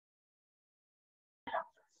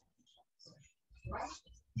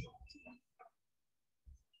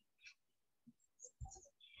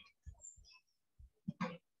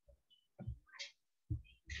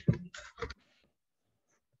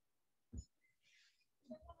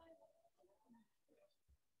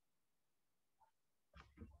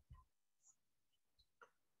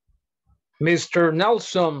Mr.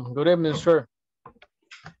 Nelson, good evening, sir.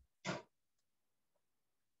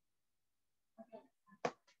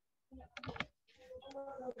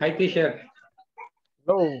 Hi, teacher.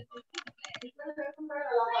 Hello.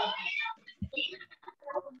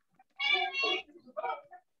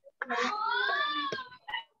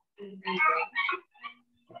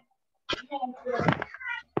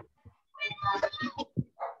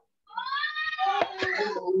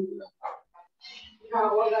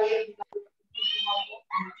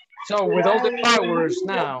 So, with all the powers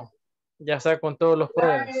now, ya está con todos los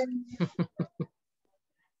poderes.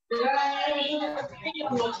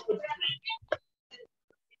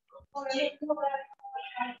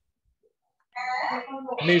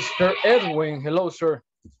 Mr. Edwin, hello, sir.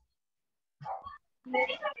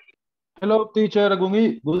 Hello, teacher.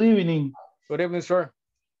 Good evening. Good evening, sir.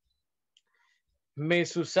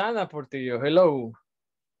 Miss Susana Portillo, hello.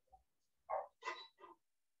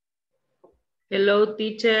 Hello,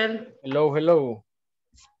 teacher. Hello, hello.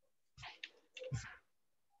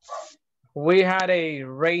 We had a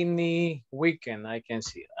rainy weekend, I can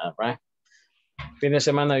see that, right? Fin de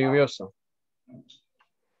semana lluvioso.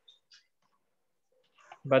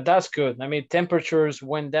 But that's good. I mean, temperatures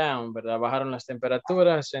went down, but bajaron las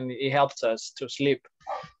temperaturas and it helps us to sleep.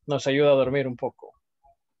 Nos ayuda a dormir un poco,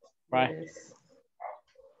 right? Yes.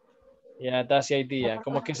 Yeah, that's the idea.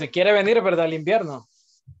 Como que se quiere venir, ¿verdad? El invierno.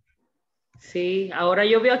 Sí, ahora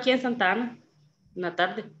llovió aquí en Santa Ana, en la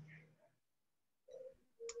tarde.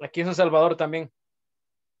 Aquí en San Salvador también.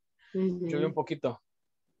 Llovió un poquito.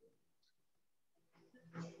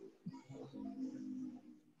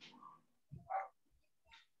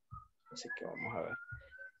 Así que vamos a ver.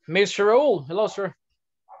 Mr. Raúl, hello, sir.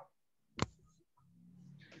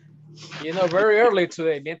 You know, very early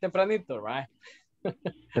today, bien tempranito, right?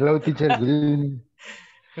 Hello, teacher. Good evening.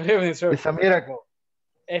 Good evening, sir. It's a miracle.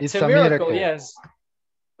 It's a miracle, yes.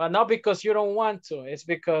 But not because you don't want to. It's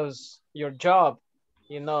because your job,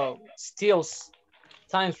 you know, steals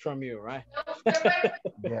time from you, right?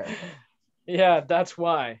 Yeah. Yeah, that's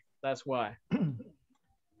why. That's why.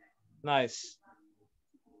 Nice.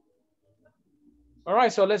 All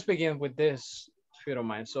right, so let's begin with this, if you don't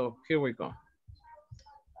mind. So here we go.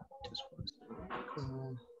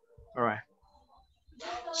 All right.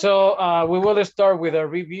 So we will start with a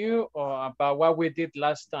review about what we did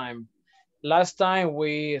last time. Last time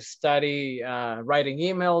we studied writing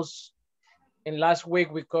emails, and last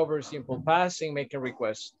week we covered simple passing, making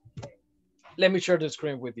requests. Let me share the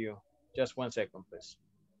screen with you. Just 1 second, please.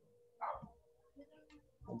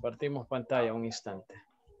 Compartimos pantalla un instante.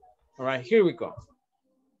 All right, here we go.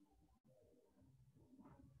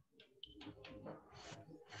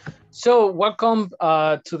 So welcome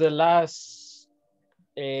to the last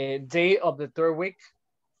day of the third week.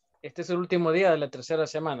 Este es el último día de la tercera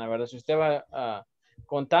semana, ¿verdad? Si usted va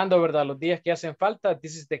contando, ¿verdad? Los días que hacen falta,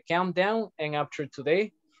 this is the countdown, and after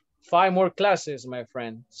today, 5 more classes, my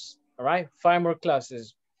friends. All right, 5 more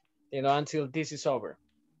classes, you know, until this is over.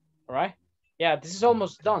 All right, yeah, this is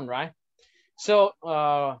almost done, right? So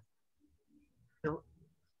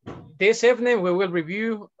this evening we will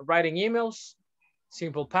review writing emails,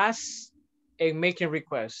 simple past, and making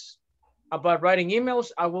requests. About writing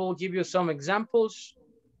emails, I will give you some examples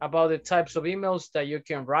about the types of emails that you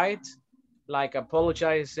can write, like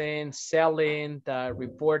apologizing, selling,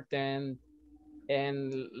 reporting,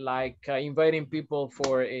 and like inviting people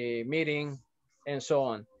for a meeting, and so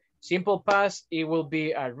on. Simple past, it will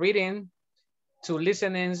be a reading, 2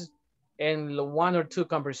 listenings, and 1 or 2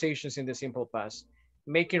 conversations in the simple past.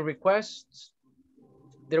 Making requests,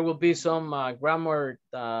 there will be some grammar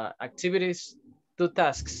activities, 2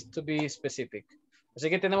 tasks to be specific. Así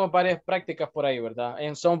que tenemos varias prácticas por ahí, ¿verdad?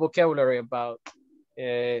 And some vocabulary about,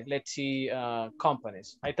 let's see,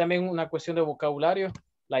 companies. Hay también una cuestión de vocabulario,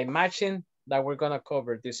 like matching, that we're going to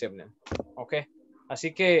cover this evening. Okay.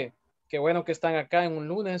 Así que, qué bueno que están acá en un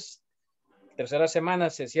lunes. Tercera semana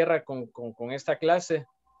se cierra con esta clase.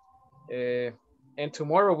 And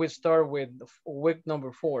tomorrow we start with week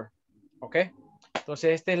number 4. Okay.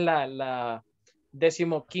 Entonces, esta es la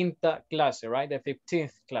 15ª clase, right? The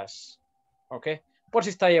 15th class. Okay. Por si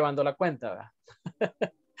está llevando la cuenta.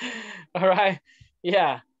 All right.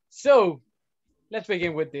 Yeah. So, let's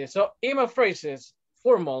begin with this. So, email phrases,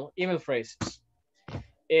 formal email phrases.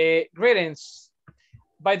 Greetings.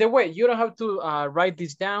 By the way, you don't have to write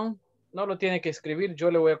this down. No lo tiene que escribir.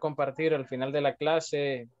 Yo le voy a compartir al final de la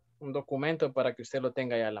clase un documento para que usted lo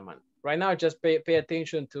tenga ya a la mano. Right now, just pay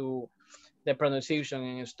attention to the pronunciation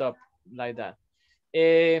and stuff like that.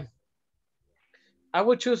 I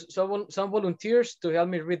will choose some volunteers to help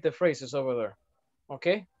me read the phrases over there.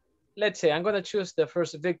 Okay? Let's say I'm going to choose the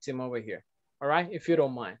first victim over here. All right? If you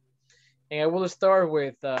don't mind. And I will start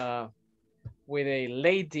with a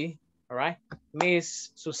lady. All right?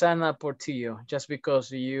 Miss Susana Portillo, just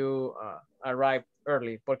because you arrived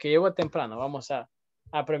early. Porque llegó temprano. Vamos a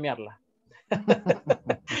premiarla.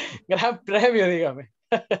 Gran premio, dígame.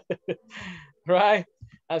 Right?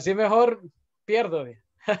 Así mejor pierdo.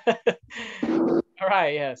 All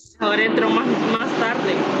right, yes. Ahora entro más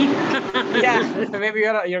tarde. Yeah, maybe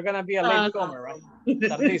you're going to be a late comer, right?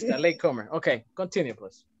 Tardista, late comer. Okay, continue,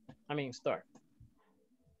 please. I mean, start.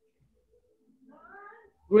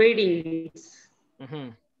 Greetings,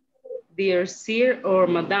 dear sir or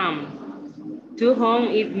madam, to whom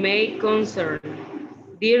it may concern.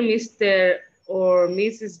 Dear Mr. or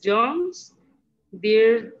Mrs. Jones,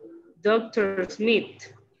 dear Dr.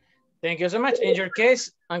 Smith. Thank you so much. In your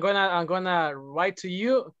case, I'm gonna write to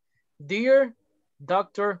you, dear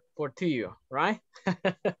Dr. Portillo, right?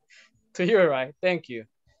 To you, right? Thank you.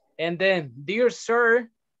 And then, dear sir,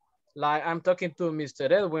 like I'm talking to Mr.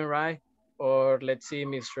 Edwin, right? Or let's see,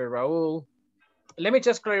 Mr. Raúl. Let me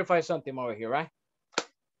just clarify something over here, right?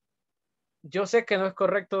 Yo sé que no es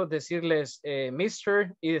correcto decirles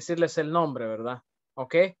Mr. y decirles el nombre, ¿verdad?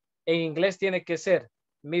 ¿Ok? En inglés tiene que ser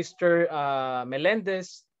Mr.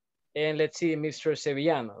 Meléndez and let's see, Mr.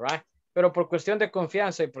 Sevillano, right? Pero por cuestión de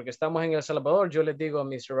confianza y porque estamos en El Salvador, yo les digo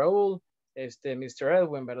Mr. Raúl, Mr.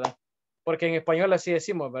 Edwin, ¿verdad? Porque en español así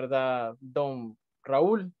decimos, ¿verdad? Don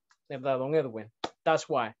Raúl, ¿verdad? Don Edwin. That's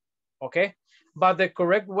why, ¿ok? But the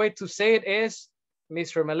correct way to say it is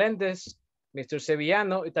Mr. Meléndez, Mr.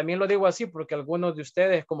 Sevillano, y también lo digo así porque algunos de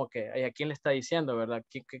ustedes como que, ¿a quién le está diciendo, verdad?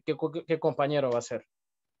 ¿Qué compañero va a ser,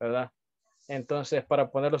 verdad? Entonces, para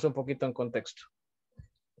ponerlos un poquito en contexto.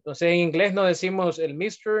 Entonces, en inglés no decimos el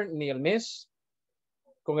Mr. ni el Miss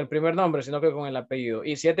con el primer nombre, sino que con el apellido.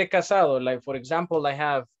 Y si es de casado, like for example, I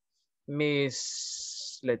have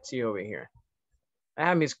Miss, let's see over here. I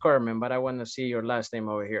have Miss Carmen, but I want to see your last name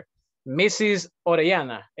over here. Mrs.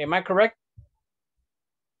 Orellana, am I correct?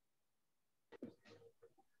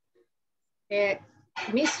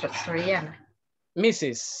 Mistress Orellana.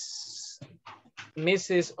 Mrs.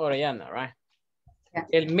 Orellana, right? Yeah.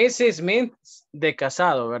 El Mrs. means de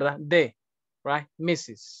casado, ¿verdad? De, right?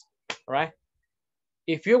 Mrs., right?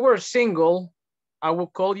 If you were single, I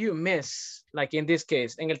would call you Miss, like in this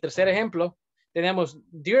case. En el tercer ejemplo, tenemos,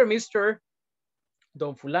 dear Mr.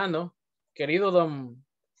 Don Fulano, querido Don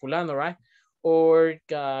Fulano, right? Or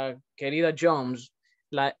querida Jones,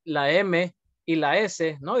 la M y la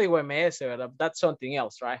S, no digo MS, ¿verdad? That's something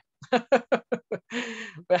else, right?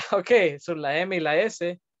 Ok, so la M y la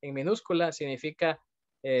S en minúscula significa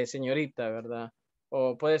señorita, ¿verdad?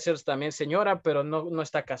 O puede ser también señora, pero no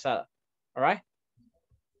está casada, all right?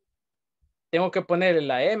 Tengo que poner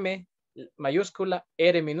la M mayúscula,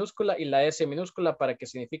 R minúscula y la S minúscula para que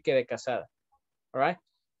signifique de casada, all right?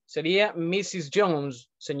 Sería Mrs. Jones,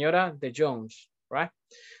 señora de Jones, right?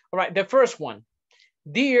 All right, the first one.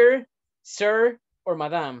 Dear sir or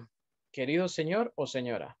madam, querido señor o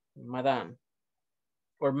señora, madam,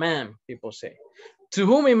 or ma'am, people say. To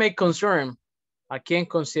whom it may concern, a quien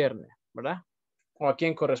concierne, ¿verdad? O a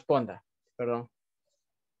quien corresponda, perdón.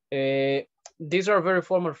 These are very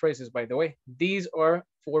formal phrases, by the way. These are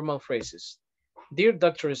formal phrases. Dear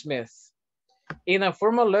Dr. Smith, in a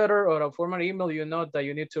formal letter or a formal email, you know that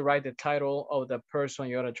you need to write the title of the person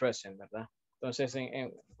you're addressing, ¿verdad? Entonces,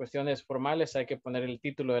 en cuestiones formales hay que poner el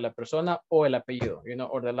título de la persona o el apellido, you know,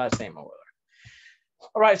 or the last name over there.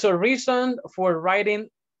 All right, so reason for writing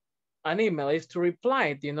an email is to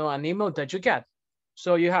reply, you know, an email that you get.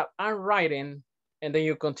 So you have, I'm writing, and then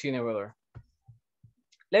you continue with her.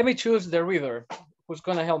 Let me choose the reader who's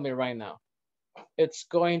going to help me right now. It's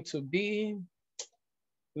going to be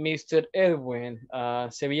Mr. Edwin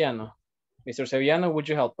Sevillano. Mr. Sevillano, would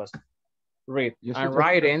you help us? Read. Yes, I'm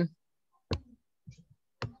writing.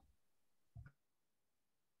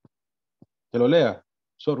 Que lo lea.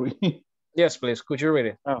 Sorry. Yes, please. Could you read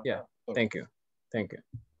it? Oh, Yeah. sorry. Thank you. Thank you.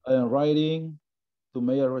 I am writing to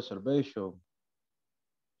make a reservation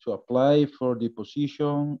to apply for the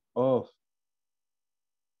position of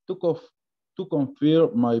to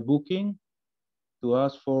confirm my booking, to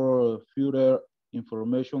ask for further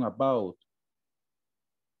information about,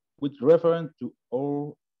 with reference to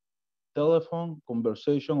our telephone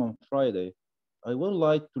conversation on Friday. I would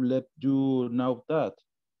like to let you know that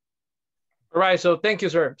All right, so thank you,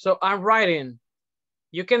 sir. So I'm writing.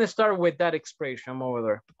 You can start with that expression over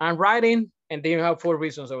there. I'm writing, and then you have 4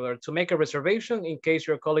 reasons over there. To make a reservation in case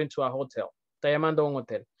you're calling to a hotel. Está llamando a un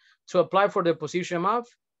hotel. To apply for the position of,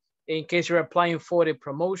 in case you're applying for a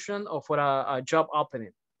promotion or for a job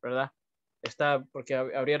opening, ¿verdad? Está porque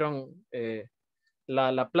abrieron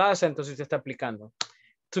la plaza, entonces se está aplicando.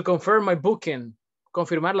 To confirm my booking,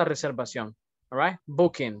 confirmar la reservación, all right?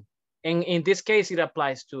 Booking. And in this case, it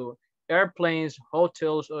applies to airplanes,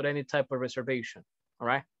 hotels, or any type of reservation, all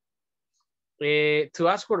right? To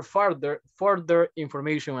ask for further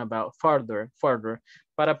information about, further,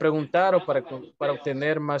 para preguntar o para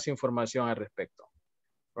obtener más información al respecto.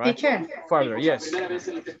 Right? Teacher. Further, yes.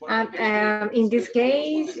 In this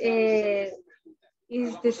case,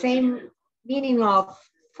 is the same meaning of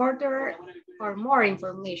further or more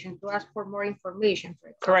information, to ask for more information. For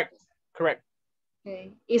example. Correct.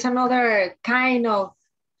 Okay. It's another kind of,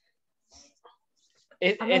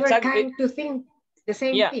 to think the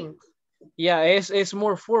same thing. Yeah, it's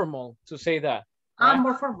more formal to say that. Right? Right?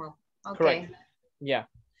 More formal. Okay. Correct. Yeah.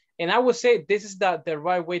 And I would say this is the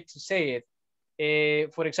right way to say it.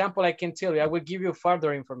 For example, I can tell you, I will give you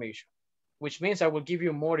further information, which means I will give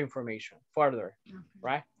you more information further,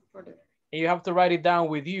 right? Further. And you have to write it down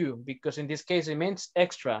with you, because in this case, it means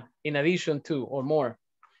extra, in addition to, or more.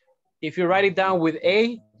 If you write it down with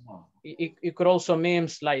a, it could also mean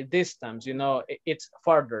like distance, you know, it's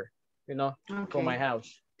further, you know, from my house,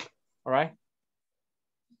 all right?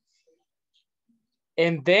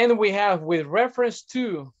 And then we have with reference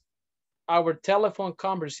to our telephone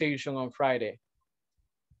conversation on Friday.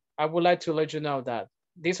 I would like to let you know that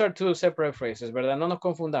these are 2 separate phrases, ¿verdad? No nos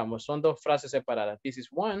confundamos, son 2 frases separadas. This is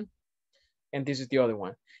one, and this is the other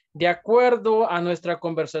one. De acuerdo a nuestra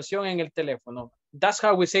conversación en el teléfono. That's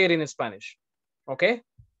how we say it in Spanish, okay?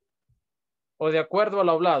 O de acuerdo a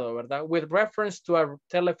lo hablado, ¿verdad? With reference to our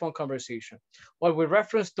telephone conversation, or with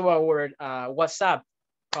reference to our WhatsApp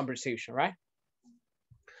conversation, right?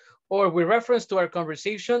 Or with reference to our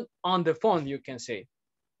conversation on the phone, you can say.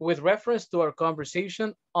 With reference to our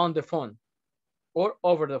conversation on the phone or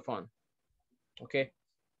over the phone, okay?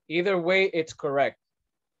 Either way, it's correct,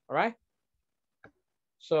 all right?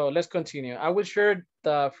 So let's continue. I will share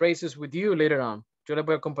the phrases with you later on. Yo les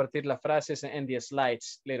voy a compartir las frases and the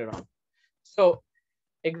slides later on. So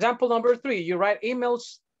example number 3, you write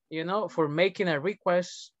emails, you know, for making a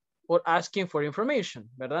request or asking for information,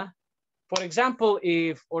 ¿verdad? For example,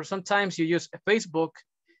 or sometimes you use Facebook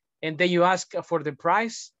and then you ask for the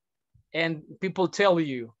price and people tell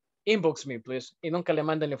you, inbox me, please. Y nunca le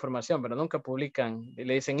mandan la información, pero nunca publican,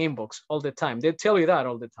 le dicen inbox all the time. They tell you that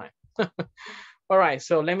all the time. All right,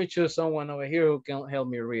 so let me choose someone over here who can help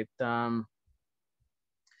me read.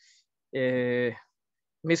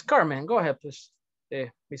 Miss Carmen, go ahead, please.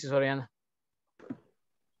 Mrs. Oriana.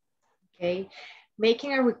 Okay,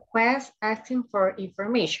 making a request asking for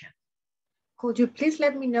information. Could you please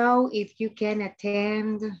let me know if you can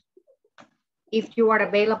attend, if you are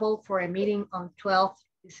available for a meeting on 12th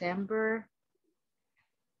December?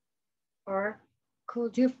 Or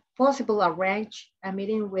could you possibly arrange a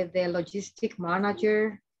meeting with the logistic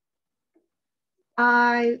manager?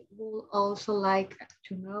 I would also like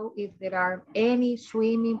to know if there are any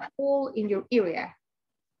swimming pool in your area.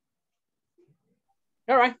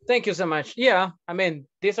 All right, thank you so much. Yeah, I mean,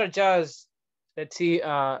 these are just, let's see,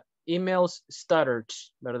 emails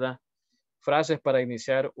starters, ¿verdad? Frases para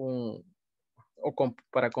iniciar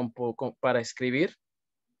para escribir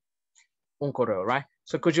un correo, right?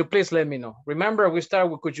 So could you please let me know? Remember, we start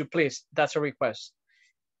with could you please, that's a request.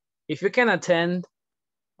 If you can attend,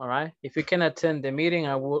 all right, if you can attend the meeting,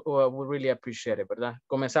 I would really appreciate it, ¿verdad?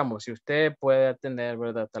 Comenzamos, si usted puede atender,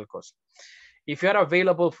 ¿verdad? Tal cosa. If you are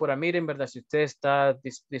available for a meeting, ¿verdad? Si usted está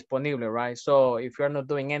disponible, right? So if you're not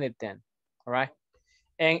doing anything, all right?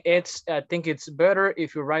 And I think it's better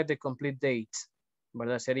if you write the complete date,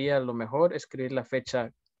 ¿verdad? Sería lo mejor escribir la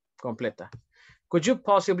fecha completa. Could you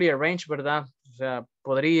possibly arrange, ¿verdad? O sea,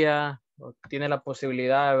 podría, o tiene la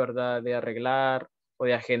posibilidad, ¿verdad? De arreglar o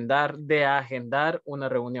de agendar una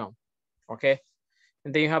reunión, okay?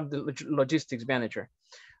 And then you have the logistics manager.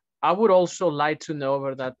 I would also like to know,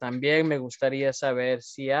 ¿verdad? También me gustaría saber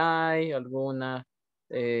si hay alguna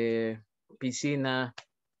piscina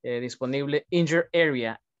disponible in your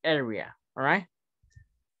area, all right?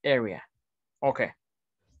 Area, okay.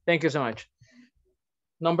 Thank you so much.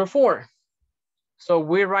 Number 4. So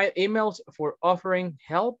we write emails for offering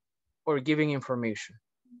help or giving information,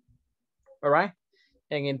 all right?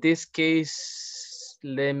 And in this case,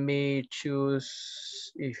 let me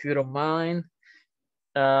choose, if you don't mind,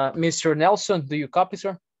 Mr. Nelson, do you copy,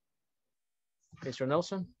 sir? Mr.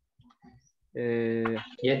 Nelson?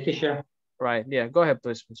 Yes, teacher. Right, yeah, go ahead,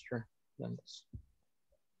 please, Mr. Hernandez.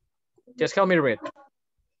 Just help me read.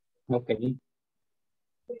 Okay.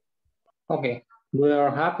 Okay. We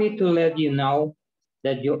are happy to let you know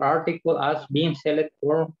that your article has been selected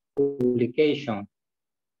for publication.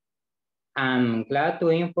 I'm glad to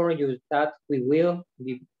inform you that we will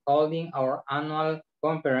be holding our annual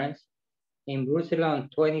conference in Brussels on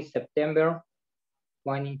 20 September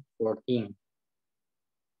 2014.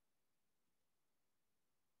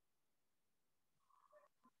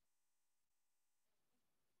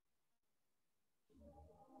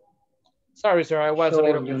 Sorry, sir, I was a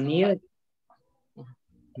little bit.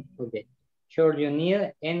 Okay. Sure, you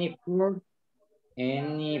need any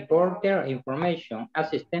porter information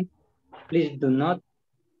assistant, please do not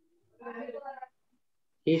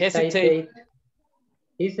hesitate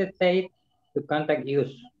to contact us.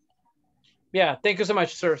 Yeah, thank you so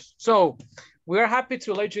much, sir. So we are happy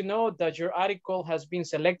to let you know that your article has been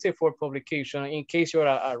selected for publication. In case you're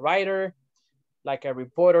a writer, like a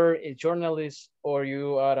reporter, a journalist, or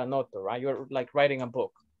you are an author, right? You're like writing a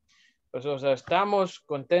book. Pues, o sea, estamos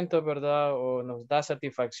contentos, ¿verdad? O nos da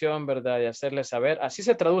satisfacción, ¿verdad? De hacerles saber. Así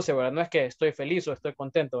se traduce, ¿verdad? No es que estoy feliz o estoy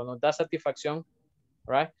contento. Nos da satisfacción,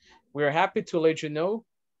 right? We are happy to let you know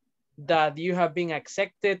that you have been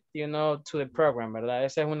accepted, you know, to the program, ¿verdad?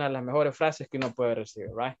 Esa es una de las mejores frases que uno puede recibir,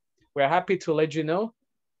 right? We are happy to let you know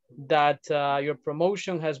that your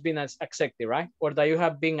promotion has been accepted, right? Or that you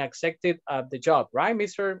have been accepted at the job, right,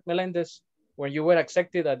 Mr. Melendez? When you were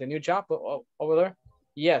accepted at the new job over there?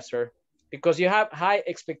 Yes, sir. Because you have high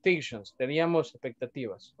expectations. Teníamos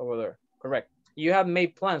expectativas over there, correct. You have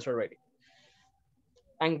made plans already.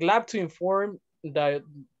 I'm glad to inform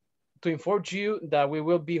you that we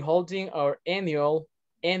will be holding our annual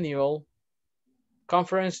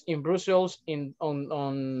conference in Brussels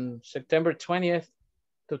on September 20th,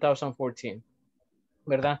 2014.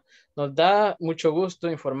 ¿Verdad? Nos da mucho gusto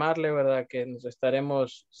informarle, ¿verdad? Que nos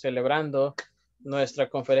estaremos celebrando nuestra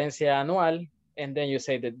conferencia anual, and then you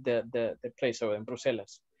say the place over in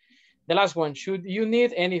Bruselas. The last one, should you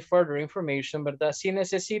need any further information, ¿verdad? Si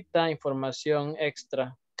necesita información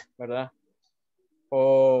extra, ¿verdad?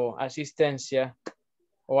 O asistencia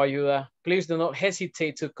o ayuda, please do not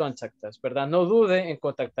hesitate to contact us, ¿verdad? No dude en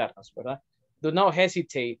contactarnos, ¿verdad? Do not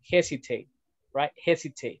hesitate, right?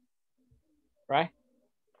 Hesitate, right?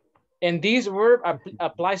 And this verb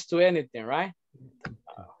applies to anything, right?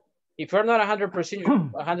 If you're not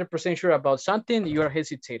 100% sure about something, you are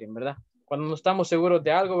hesitating, ¿verdad? Cuando no estamos seguros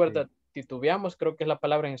de algo, ¿verdad? Titubeamos, creo que es la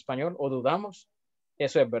palabra en español, o dudamos.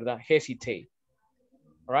 Eso es verdad, hesitate.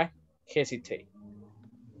 All right? Hesitate.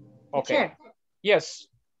 Okay. Teacher, yes.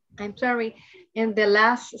 I'm sorry. In the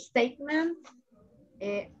last statement,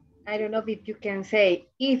 I don't know if you can say,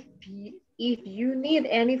 if you need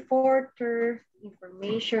any further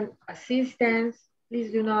information, assistance,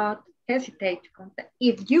 please do not hesitate to contact.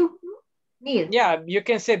 If you need. Yeah, you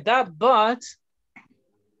can say that, but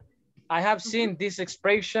I have seen this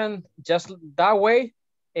expression just that way,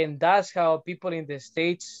 and that's how people in the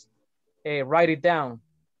States write it down,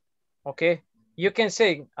 okay? You can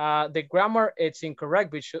say the grammar, it's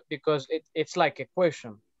incorrect because it's like a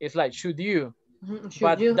question. It's like, should you?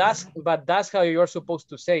 But that's how you're supposed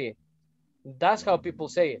to say it. That's how people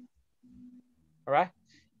say it, all right?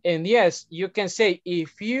 And yes, you can say,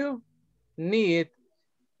 if you need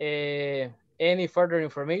any further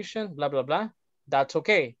information, blah, blah, blah, that's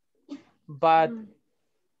okay. But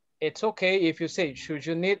it's okay if you say, should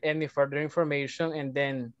you need any further information, and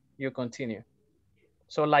then you continue.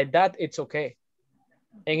 So like that, it's okay.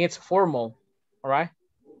 And it's formal, all right?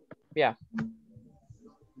 Yeah.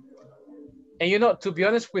 And you know, to be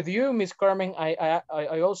honest with you, Miss Carmen, I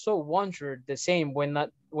also wondered the same when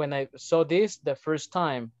I saw this the first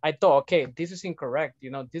time. I thought, okay, this is incorrect.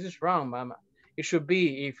 You know, this is wrong. It should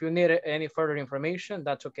be, if you need any further information,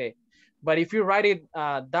 that's okay. But if you write it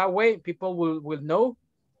that way, people will know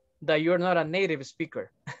that you're not a native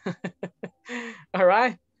speaker. All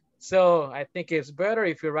right. So I think it's better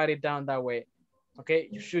if you write it down that way.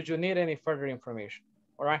 Okay. Should you need any further information?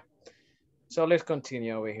 All right. So let's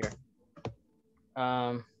continue over here.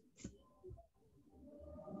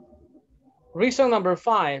 Reason number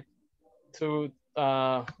 5 to,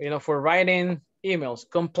 you know, for writing emails,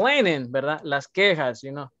 complaining, ¿verdad? Las quejas,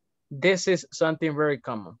 you know, this is something very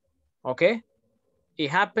common, okay? It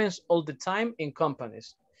happens all the time in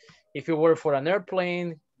companies. If you work for an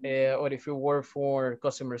airplane, or if you work for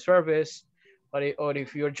customer service, or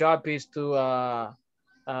if your job is to,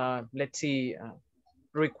 let's see,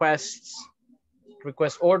 request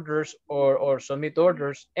orders or submit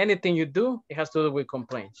orders, anything you do, it has to do with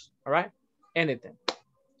complaints, all right? Anything.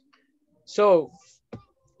 So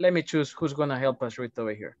let me choose who's gonna help us right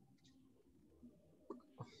over here.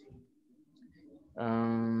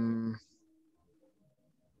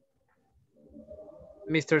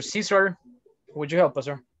 Mr. Caesar, would you help us,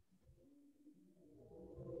 sir?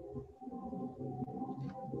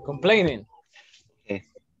 Complaining. Okay.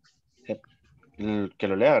 Que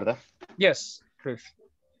lo lea, ¿verdad? Yes, please.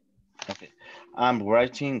 Okay. I'm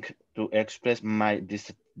writing to express my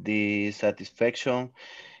dissatisfaction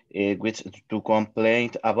with to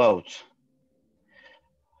complain about.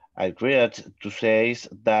 I regret to say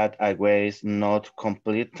that I was not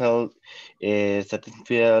completely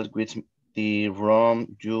satisfied with the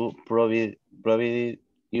room you provided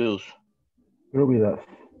use.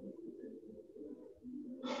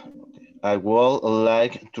 I would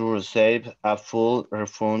like to receive a full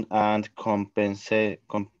refund and compensation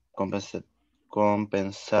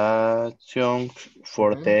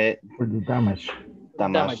for the damage.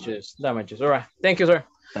 Damages. All right. Thank you, sir.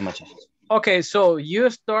 Damages. Okay, so you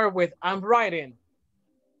start with I'm writing.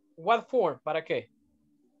 What for? ¿Para qué?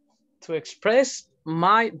 To express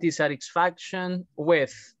my dissatisfaction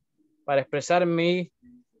with. Para expresar mi,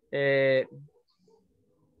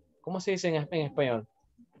 ¿cómo se dice en español?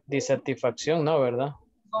 Disatisfacción, ¿no? ¿Verdad?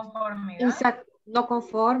 Conformidad. No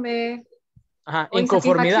conforme. Ajá, o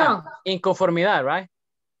inconformidad. Inconformidad, right?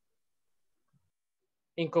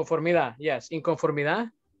 Inconformidad, yes.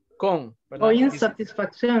 Inconformidad con, ¿verdad? O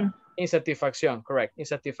insatisfacción. Insatisfacción, correct.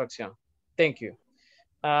 Insatisfacción. Thank you.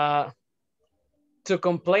 To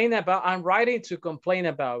complain about, I'm writing to complain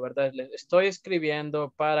about, ¿verdad? Estoy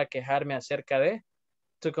escribiendo para quejarme acerca de.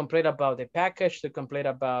 To complain about the package, to complain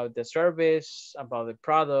about the service, about the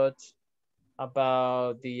product,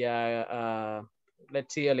 about the,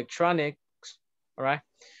 let's see, electronics, all right?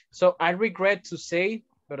 So I regret to say,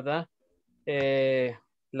 ¿verdad?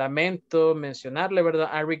 Lamento mencionarle, ¿verdad?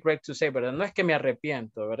 I regret to say, ¿verdad? No es que me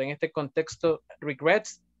arrepiento, ¿verdad? En este contexto,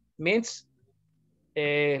 regrets means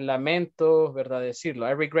lamento, ¿verdad? Decirlo.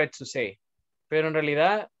 I regret to say. Pero en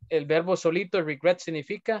realidad, el verbo solito, regret,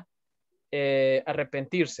 significa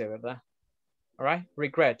arrepentirse, ¿verdad? All right?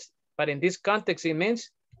 Regret. But in this context, it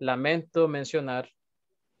means lamento mencionar.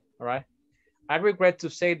 All right? I regret to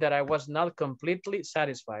say that I was not completely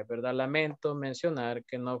satisfied, ¿verdad? Lamento mencionar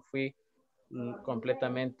que no fui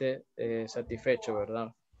completamente satisfecho,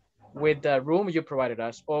 ¿verdad? With the room you provided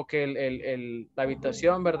us, o que la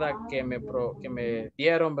habitación, ¿verdad? Que me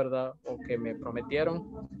dieron, ¿verdad? O que me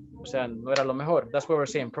prometieron, o sea, no era lo mejor. That's what we're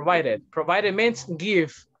saying. Provided. Provided means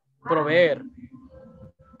give, proveer.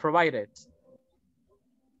 Provided.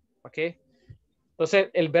 ¿Ok? Entonces,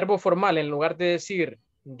 el verbo formal, en lugar de decir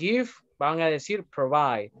give, van a decir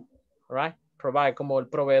provide. Right? Provide, como el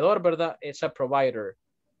proveedor, ¿verdad? Es a provider.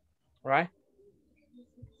 Right?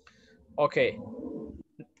 Okay.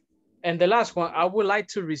 And the last one, I would like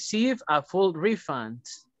to receive a full refund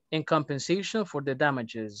in compensation for the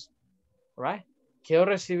damages. Right? Quiero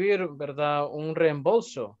recibir, ¿verdad? Un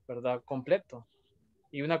reembolso, ¿verdad? Completo.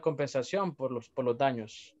 Y una compensación por los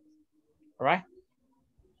daños. Right?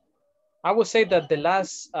 I would say that the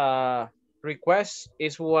last request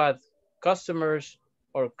is what customers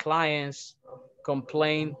or clients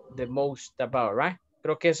complain the most about, right?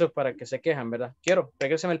 Creo que eso es para que se quejan, ¿verdad? Quiero,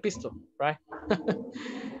 regrésame el pisto, right?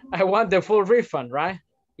 I want the full refund, right?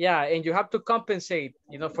 Yeah, and you have to compensate,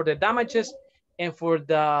 you know, for the damages and for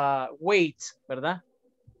the wait, ¿verdad?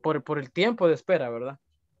 Por el tiempo de espera, ¿verdad?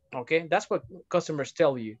 Okay, that's what customers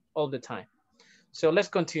tell you all the time. So let's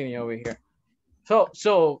continue over here.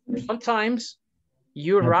 So sometimes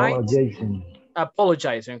you write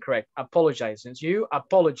apologizing, correct? Apologizing. You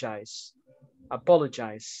apologize.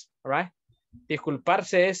 Apologize, all right?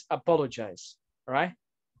 Disculparse es apologize, all right?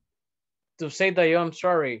 To say that I'm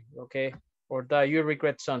sorry, okay? Or that you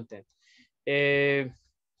regret something.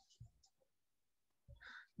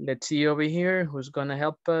 Let's see over here who's gonna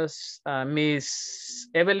help us. Miss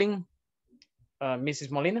Evelyn,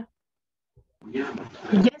 Mrs. Molina? Yes.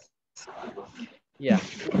 Yeah,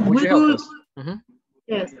 would you help us? Mm-hmm.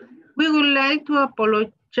 Yes, we would like to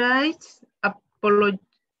apologize.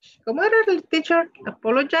 ¿Cómo era el teacher?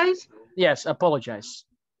 Apologize? Yes, apologize.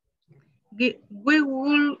 We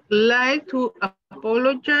would like to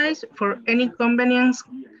apologize for any inconvenience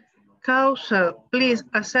caused. Please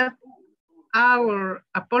accept our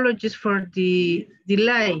apologies for the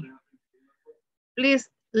delay. Please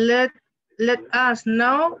let us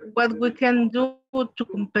know what we can do to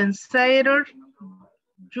compensate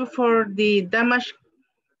you for the damage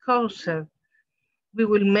caused. We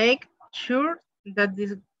will make sure that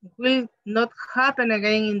this will not happen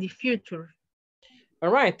again in the future. All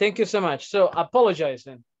right, thank you so much. So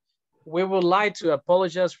apologizing. We would like to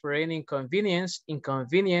apologize for any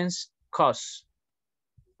inconvenience caused,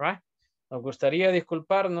 right? Nos gustaría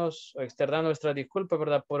disculparnos o externar nuestra disculpa,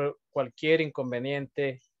 ¿verdad? Por cualquier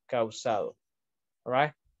inconveniente causado, all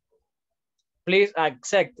right? Please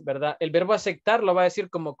accept, ¿verdad? El verbo aceptar lo va a decir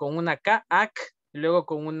como con una K, ac, y luego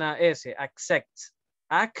con una S, accept,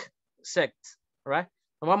 accept, right?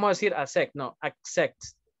 No vamos a decir accept, no,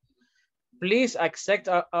 accept. Please accept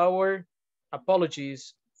our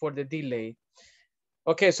apologies for the delay.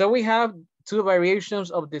 Okay, so we have two variations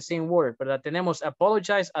of the same word, ¿verdad? Tenemos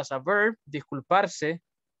apologize as a verb, disculparse,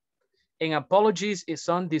 and apologies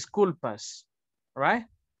son disculpas, right?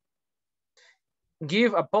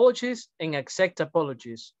 Give apologies and accept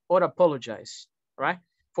apologies or apologize, right?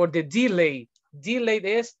 For the delay, delayed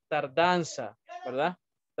es tardanza, ¿verdad?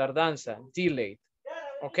 Tardanza, delayed,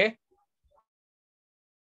 okay?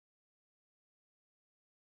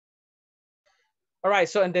 All right,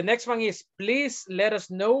 so and the next one is, please let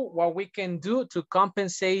us know what we can do to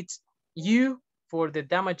compensate you for the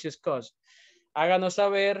damages caused. Háganos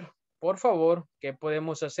saber, por favor, qué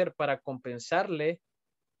podemos hacer para compensarle,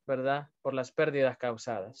 ¿verdad? Por las pérdidas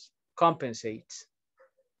causadas. Compensate.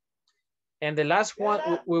 And the last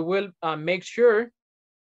one, we will make sure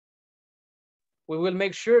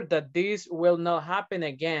that this will not happen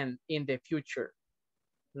again in the future.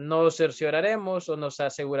 Nos cercioraremos o nos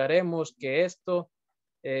aseguraremos que esto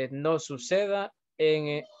no suceda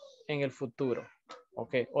en el futuro.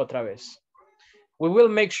 Ok, otra vez. We will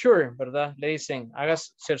make sure, ¿verdad? Le dicen,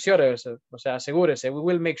 hagas cerciórese, o sea, asegúrese. We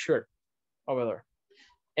will make sure over there.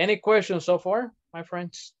 Any questions so far, my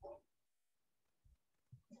friends?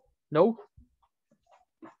 No?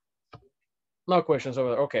 No questions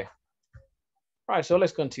over there, okay. All right, so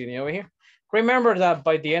let's continue over here. Remember that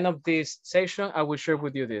by the end of this session, I will share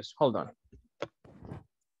with you this. Hold on.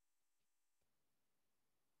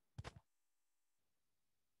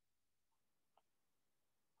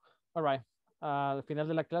 All right. Al final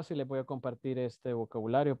de la clase les voy a compartir este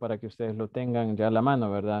vocabulario para que ustedes lo tengan ya a la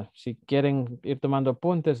mano, ¿verdad? Si quieren ir tomando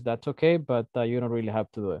apuntes, that's okay, but you don't really have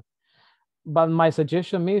to do it. But my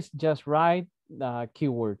suggestion is just write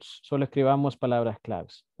keywords. Solo escribamos palabras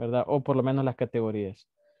claves, ¿verdad? O por lo menos las categorías.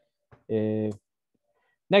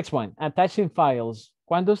 Next one, attaching files.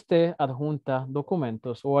 Cuando usted adjunta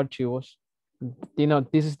documentos o archivos, you know,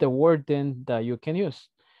 this is the word then that you can use.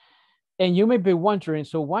 And you may be wondering,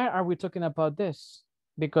 so why are we talking about this?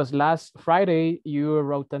 Because last Friday you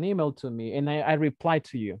wrote an email to me and I replied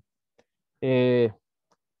to you. De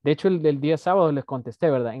hecho, el día sábado les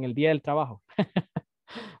contesté, ¿verdad? En el día del trabajo.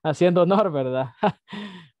 Haciendo honor, ¿verdad?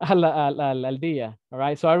 al día, all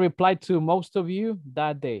right? So I replied to most of you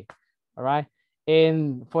that day, all right?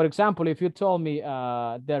 And for example, if you told me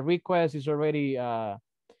the request is already,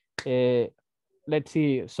 let's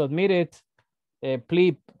see, submitted,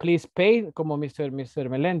 please pay, como Mr.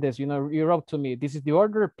 Melendez, you know, you wrote to me, this is the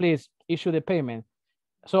order, please issue the payment.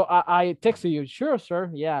 So I texted you, sure, sir,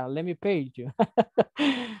 yeah, let me pay you.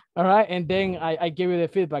 All right, and then I gave you the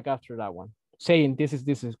feedback after that one, saying this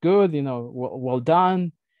is good, you know, well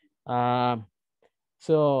done.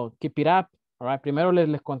 So keep it up. All right, primero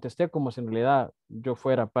les contesté como si en realidad yo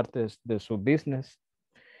fuera parte de su business.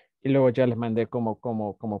 Y luego ya les mandé como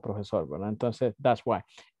profesor, ¿verdad? Entonces, that's why.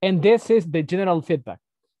 And this is the general feedback.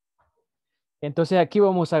 Entonces, aquí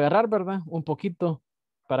vamos a agarrar, ¿verdad? Un poquito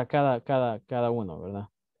para cada uno, ¿verdad?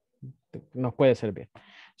 Nos puede servir.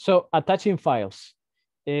 So, attaching files.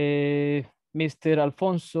 Mr.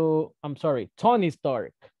 Alfonso, I'm sorry, Tony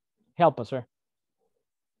Stark. Help us, sir.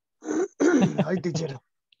 Hi, teacher.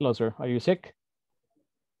 Hello, sir. Are you sick?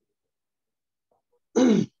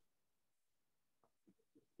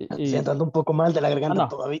 Siento un poco mal de la garganta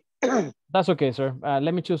todavía. That's okay, sir.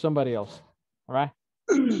 Let me choose somebody else. All right.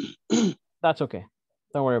 That's okay.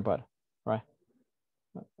 Don't worry about it. All right.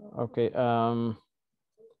 Okay.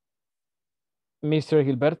 Mr.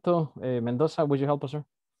 Gilberto Mendoza, would you help us, sir?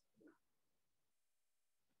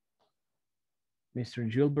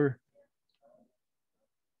 Mr. Gilbert.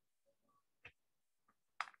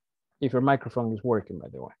 If your microphone is working, by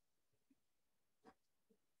the way.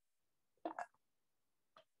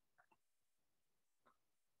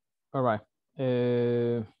 All right.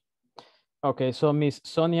 Okay, so Miss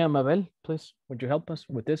Sonia Mabel, please, would you help us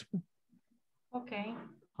with this one? Okay.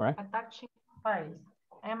 All right. Attaching files.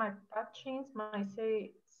 I am attaching my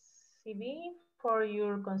CV for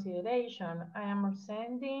your consideration. I am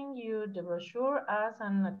sending you the brochure as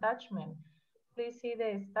an attachment. Please see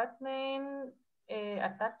the statement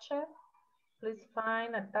attached. Please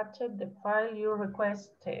find attached the file you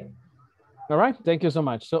requested. All right, thank you so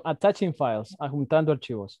much. So attaching files, adjuntando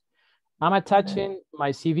archivos. I'm attaching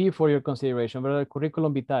my CV for your consideration, ¿verdad? El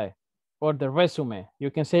curriculum vitae. Or the resume.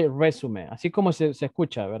 You can say resume. Así como se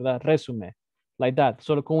escucha, ¿verdad? Resume. Like that.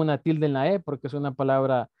 Solo con una tilde en la E porque es una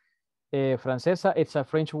palabra francesa. It's a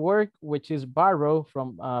French word which is borrowed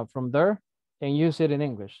from there and use it in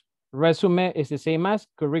English. Resume is the same as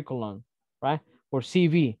curriculum, right? Or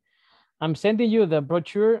CV. I'm sending you the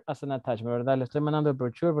brochure as an attachment, ¿verdad? Le estoy mandando el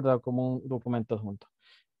brochure, ¿verdad? Como un documento junto.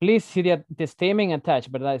 Please see the statement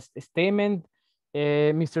attached, ¿verdad? Statement,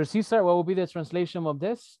 Mr. Cesar, what will be the translation of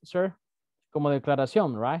this, sir? Como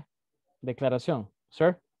declaración, right? Declaración,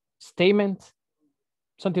 sir. Statement,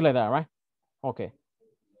 something like that, right? Okay.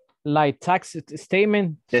 Like tax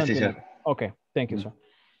statement, Yes, something sir. like that. Okay, thank you, sir.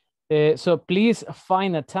 So please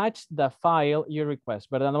find attached the file you request,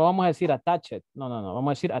 ¿verdad? No vamos a decir attached, no, vamos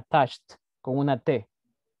a decir attached, con una T,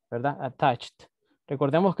 ¿verdad? Attached.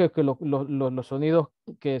 Recordemos que los sonidos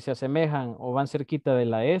que se asemejan o van cerquita de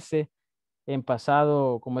la S, en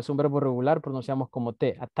pasado, como es un verbo regular, pronunciamos como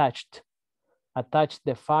T, attached. Attach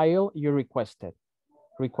the file you requested.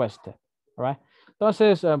 Requested, all right?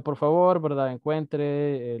 Entonces, por favor, ¿verdad?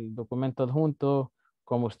 Encuentre el documento adjunto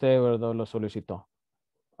como usted, ¿verdad? Lo solicitó.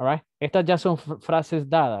 All right. Estas ya son frases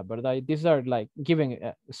dadas, ¿verdad? These are like giving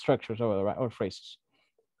structures over, right? Or phrases.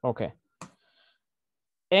 Okay.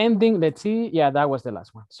 Ending, let's see. Yeah, that was the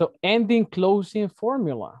last one. So ending closing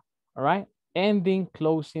formula. All right. Ending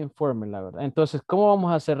closing formula, ¿verdad? Entonces, ¿cómo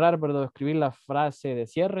vamos a cerrar, verdad? Escribir la frase de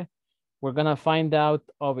cierre. We're going to find out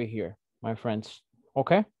over here, my friends.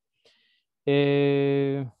 Okay.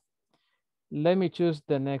 Let me choose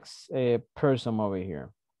the next person over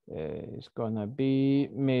here. It's gonna be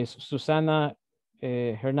Miss Susana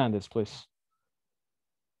Hernandez, please.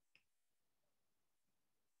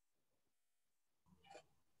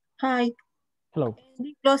 Hi. Hello.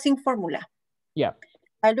 The closing formula. Yeah.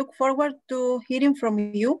 I look forward to hearing from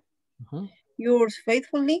you. Yours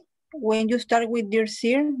faithfully. When you start with dear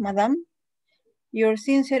sir, madam. Yours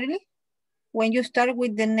sincerely. When you start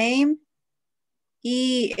with the name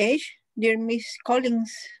EH, dear Miss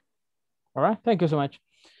Collins. All right, thank you so much.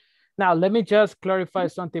 Now, let me just clarify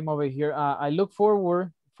something over here. I look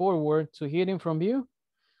forward to hearing from you.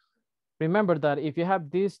 Remember that if you have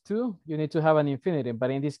these two, you need to have an infinitive,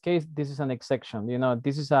 but in this case, this is an exception. You know,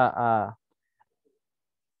 this is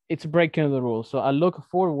it's breaking the rules. So I look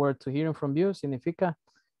forward to hearing from you significa,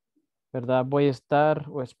 ¿verdad? Voy a estar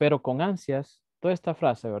o espero con ansias, toda esta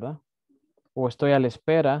frase, ¿verdad? O estoy a la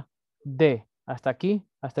espera de, hasta aquí,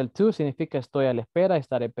 hasta el to significa estoy a la espera,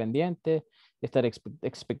 estaré pendiente, estaré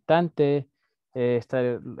expectante,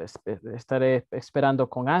 estaré esperando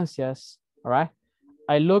con ansias, all right?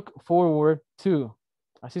 I look forward to,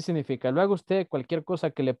 así significa. Luego usted, cualquier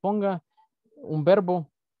cosa que le ponga, un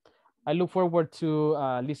verbo, I look forward to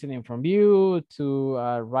listening from you, to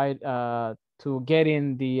to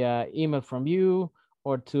getting the email from you,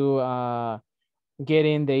 or to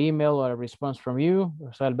getting the email or a response from you.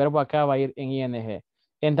 O sea, el verbo acá va a ir en ing.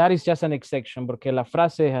 And that is just an exception, porque la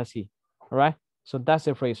frase es así, all right? So that's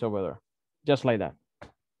the phrase over there, just like that,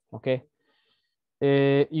 okay?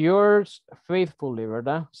 Yours faithfully,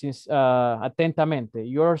 ¿verdad? Atentamente,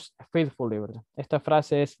 yours faithfully, ¿verdad? Esta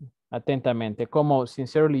frase es atentamente, como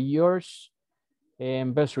sincerely yours,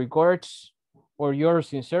 and best regards, or yours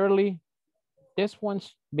sincerely. These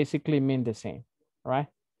ones basically mean the same, right?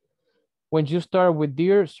 When you start with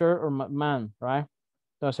dear sir or man, right?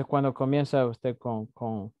 Entonces, cuando comienza usted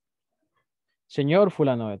con señor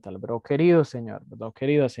fulano de tal, pero querido señor, ¿verdad?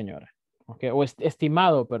 Querida señora. Okay. O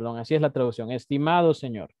estimado, perdón, así es la traducción. Estimado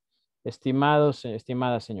señor. Estimada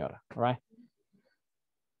señora, right?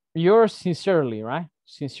 Yours sincerely, right?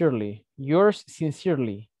 Sincerely. Yours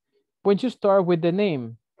sincerely. When you start with the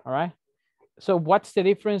name, all right? So what's the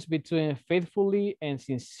difference between faithfully and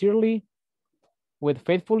sincerely? With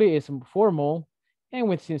faithfully is formal, and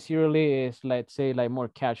with sincerely is, let's say, like more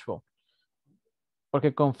casual.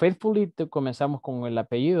 Porque con faithfully comenzamos con el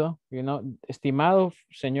apellido, you know, estimado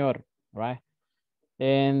señor, right?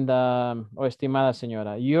 And, or estimada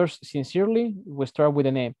señora. Yours sincerely, we start with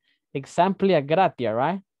the name. Exemplia gratia,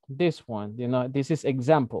 right? This one, you know, this is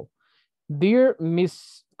example. Dear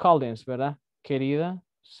Miss Collins, ¿verdad? Querida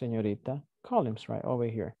señorita Collins, right? Over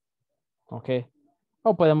here. Okay.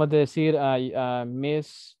 O podemos decir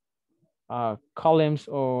Miss Collins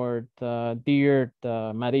or the dear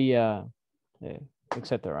Maria,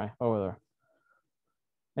 etc. Right? Over there.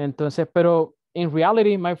 Entonces, pero in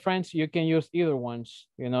reality, my friends, you can use either ones,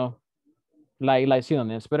 you know, like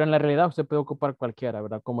synonyms. Pero en la realidad usted puede ocupar cualquiera,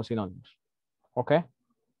 ¿verdad? Como sinónimos. Okay?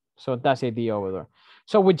 So that's the idea over there.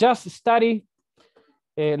 So we just study,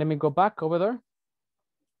 let me go back over there,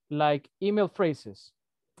 like email phrases.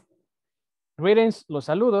 Greetings, los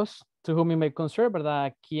saludos. To whom it may concern, ¿verdad?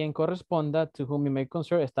 A quien corresponda, to whom it may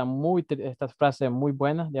concern. Esta frase es muy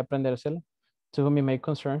buena de aprendérsela. To whom it may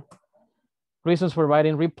concern. Reasons for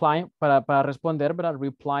writing, reply, para responder, ¿verdad?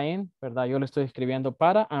 Replying, ¿verdad? Yo le estoy escribiendo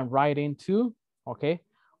para, and writing to, ¿ok?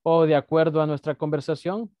 O de acuerdo a nuestra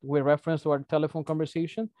conversación, with reference to our telephone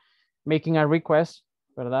conversation, making a request,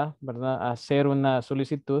 ¿verdad? Hacer una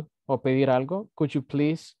solicitud o pedir algo. Could you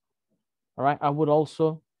please, all right? I would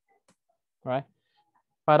also, all right?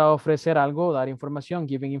 Para ofrecer algo, dar información,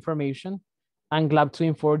 giving information. I'm glad to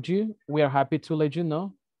inform you. We are happy to let you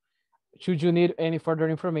know. Should you need any further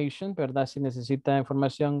information, ¿verdad? Si necesita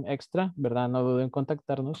información extra, ¿verdad? No duden en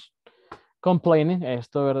contactarnos. Complaining,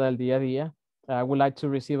 esto, ¿verdad? El día a día. I would like to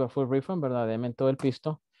receive a full refund, ¿verdad? Deme todo el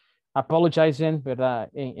pisto. Apologizing, ¿verdad?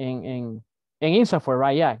 En INSAFORP,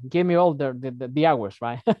 right? Yeah, give me all the hours,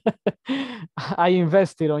 right? I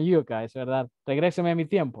invested on you guys, ¿verdad? Regréseme mi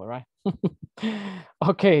tiempo, right?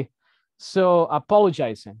 Okay, so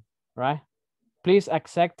apologizing, right? Please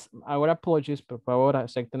accept our apologies. Por favor,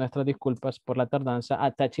 acepte nuestras disculpas por la tardanza.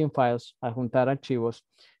 Attaching files, adjuntar archivos.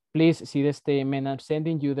 Please see the statement. I'm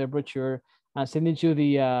sending you the brochure. I'm sending you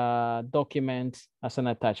the document as an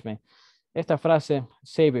attachment. Esta frase,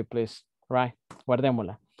 save it, please, right?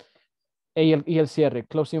 Guardémosla. Y el cierre,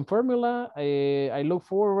 closing formula. I look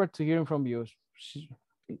forward to hearing from you.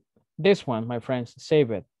 This one, my friends, save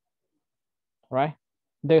it, right?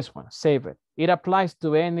 This one, save it. It applies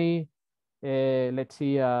to any, let's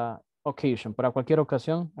see, occasion. Para cualquier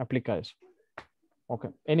ocasión, aplica eso. Okay,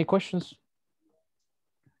 any questions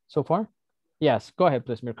so far? Yes, go ahead,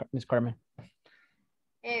 please, Ms. Carmen.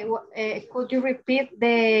 Could you repeat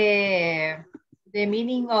the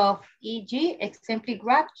meaning of e.g., exempli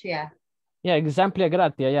gratia? Yeah, exempli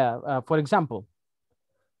gratia, yeah. For example,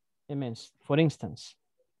 it means, for instance.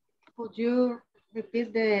 Could you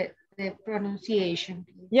repeat the pronunciation?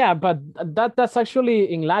 Yeah, but that's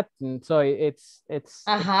actually in Latin, so it's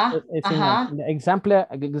exemplia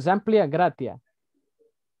gratia.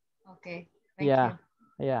 Okay, thank you.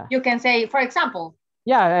 Yeah. You can say, for example.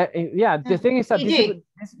 Yeah, the thing is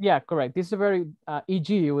that correct. This is a very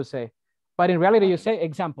e.g. you would say, but in reality you say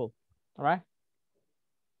example, all right?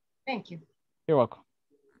 Thank you. You're welcome.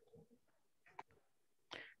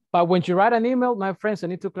 But when you write an email, my friends, I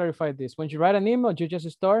need to clarify this. When you write an email, you just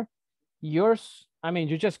start yours. I mean,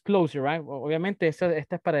 you just close it, right? Obviamente, esta es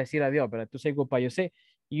para decir adiós, pero tú say goodbye. You say,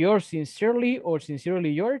 yours sincerely or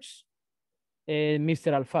sincerely yours,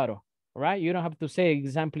 Mr. Alfaro, right? You don't have to say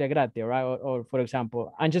exemplia gratia, right? Or for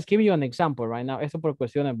example, I'm just giving you an example right now. Esto por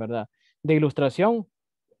cuestiones, ¿verdad? De ilustración,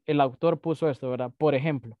 el autor puso esto, ¿verdad? Por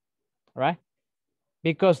ejemplo, right?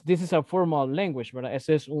 Because this is a formal language, ¿verdad?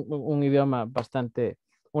 Ese es un idioma bastante,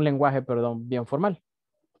 un lenguaje, perdón, bien formal,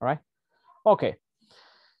 all right? Okay.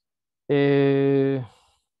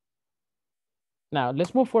 Now,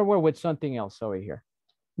 let's move forward with something else over here.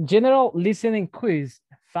 General listening quiz,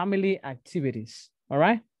 family activities, all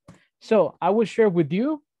right? So I will share with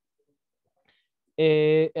you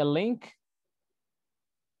a link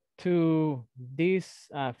to these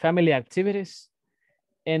family activities,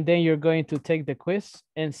 and then you're going to take the quiz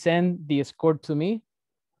and send the score to me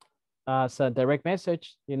as a direct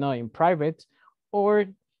message, you know, in private or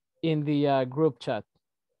in the group chat,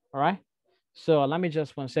 all right? So let me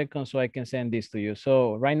just 1 second so I can send this to you.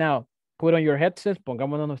 So right now, put on your headsets,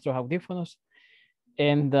 pongámonos nuestros audífonos,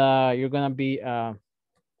 and you're gonna be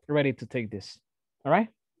ready to take this, all right?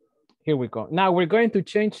 Here we go. Now we're going to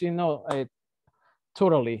change, you know,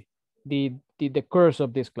 totally the course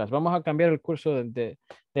of this class. Vamos a cambiar el curso de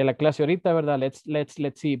la clase ahorita, ¿verdad?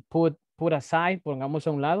 Let's see, put aside, pongamos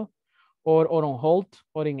a un lado, or on hold,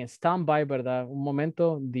 or in standby, ¿verdad? Un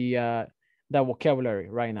momento, the vocabulary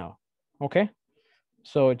right now. Okay,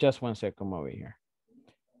 so just 1 second over here.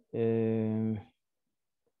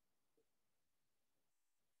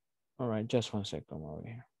 All right, just 1 second over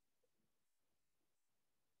here.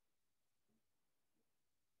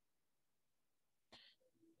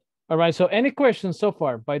 All right, so any questions so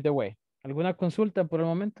far, by the way? ¿Alguna consulta por el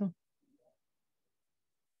momento?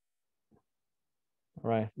 All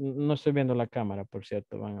right, no estoy viendo la cámara, por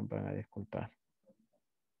cierto, van a disculpar.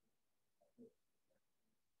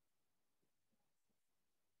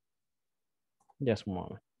 Just a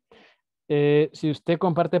moment. Si usted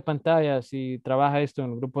comparte pantalla, si trabaja esto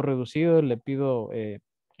en el grupo reducido, le pido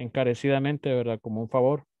encarecidamente, ¿verdad? Como un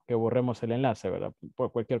favor, que borremos el enlace, ¿verdad?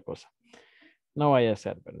 Por cualquier cosa. No vaya a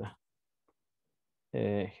ser, ¿verdad?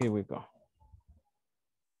 Here we go.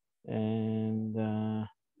 And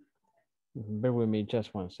bear with me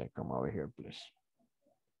just 1 second over here, please.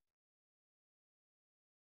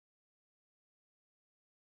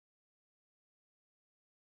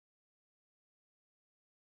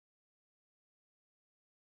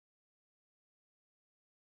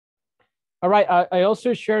 All right, I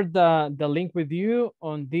also shared the link with you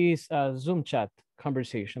on this Zoom chat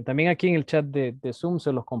conversation. También aquí en el chat de Zoom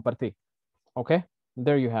se los compartí. Okay,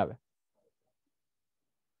 there you have it.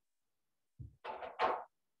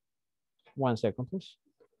 1 second, please.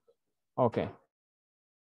 Okay.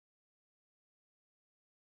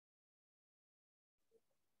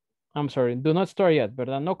 I'm sorry, do not start yet,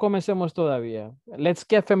 ¿verdad? No comencemos todavía. Let's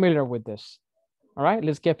get familiar with this. All right,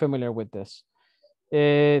 let's get familiar with this.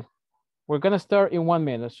 We're going to start in 1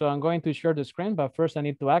 minute. So I'm going to share the screen, but first I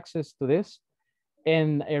need to access to this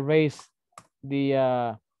and erase the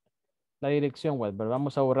la dirección web. ¿verdad?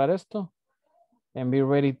 Vamos a borrar esto and be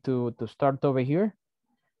ready to start over here.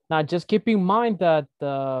 Now, just keep in mind that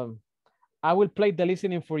I will play the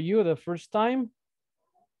listening for you the first time,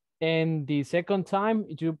 and the second time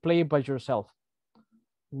you play it by yourself.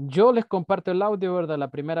 Yo les comparto el audio, ¿verdad? La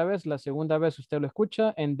primera vez, la segunda vez usted lo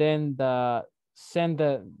escucha, and then send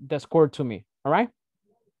the score to me, all right?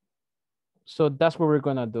 So that's what we're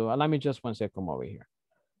gonna do. Allow me just 1 second over here.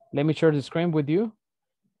 Let me share the screen with you,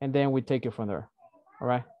 and then we take it from there, all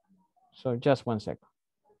right? So just 1 second.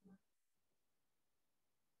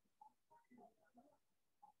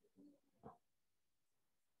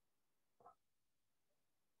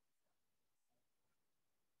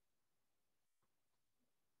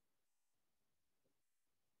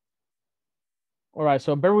 All right,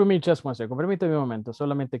 so bear with me just 1 second. Permítame un momento,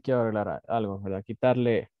 solamente quiero arreglar algo, ¿verdad?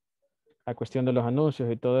 Quitarle la cuestión de los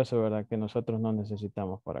anuncios y todo eso, ¿verdad? Que nosotros no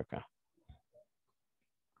necesitamos por acá.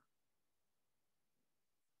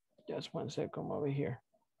 Just 1 second over here.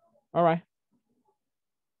 All right.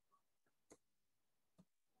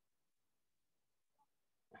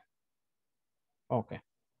 Okay.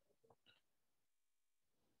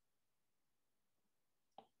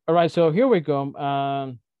 All right, so here we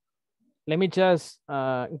go. Let me just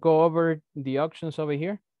go over the options over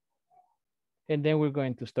here, and then we're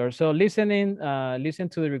going to start. So listen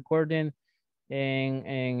to the recording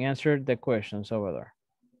and answer the questions over there.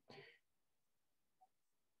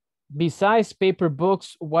 Besides paper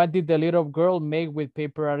books, what did the little girl make with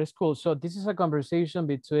paper at school? So this is a conversation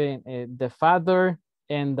between the father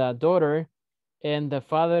and the daughter, and the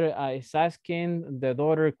father is asking the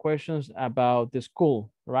daughter questions about the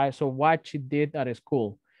school, right? So what she did at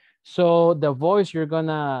school. So the voice you're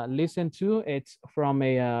gonna listen to, it's from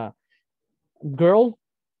a girl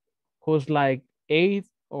who's like 8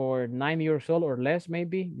 or 9 years old or less,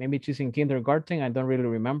 maybe she's in kindergarten. I don't really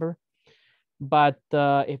remember. But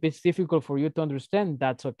if it's difficult for you to understand,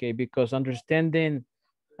 that's okay, because understanding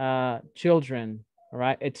children,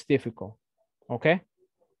 right, it's difficult, okay?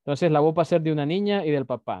 Entonces la voz va a ser de una niña y del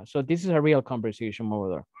papá. So this is a real conversation over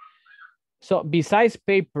there. So besides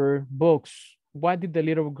paper, books, what did the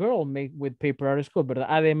little girl make with paper at school, ¿verdad?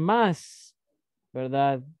 Además,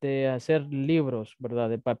 ¿verdad? De hacer libros, ¿verdad?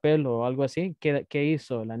 De papel o algo así, ¿qué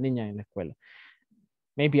hizo la niña en la escuela?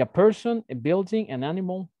 Maybe a person, a building, an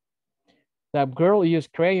animal. The girl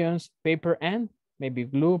used crayons, paper, and maybe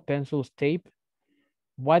glue, pencils, tape.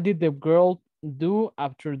 What did the girl do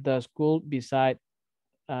after the school beside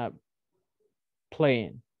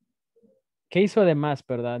playing? ¿Qué hizo además,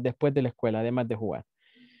 ¿verdad? Después de la escuela, además de jugar.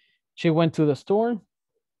 She went to the store.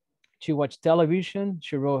 She watched television.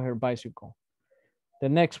 She rode her bicycle. The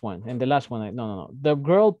next one and the last one. No. The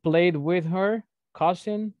girl played with her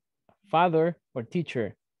cousin, father, or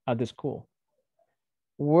teacher at the school.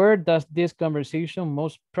 Where does this conversation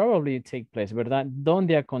most probably take place, ¿verdad?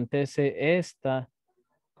 ¿Dónde acontece esta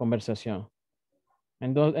conversación?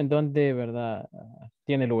 ¿En dónde, verdad,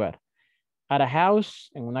 tiene lugar? At a house,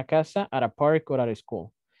 en una casa, at a park, or at a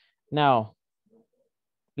school. Now,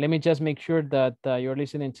 let me just make sure that you're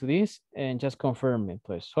listening to this and just confirm it,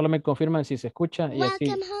 please. Solo me confirman si se escucha y así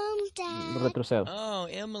home, Dad. retrocedo. Oh,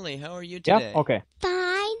 Emily, how are you today? Yeah, okay.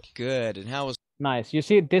 Fine. Good, and how was... Nice, you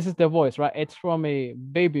see, this is the voice, right? It's from a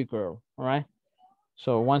baby girl, all right?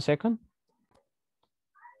 So 1 second.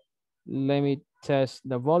 Let me test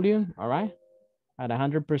the volume, all right? At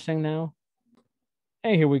 100% now.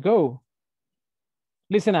 And here we go.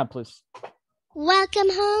 Listen up, please. Welcome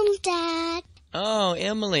home, Dad. Oh,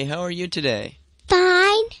 Emily, how are you today?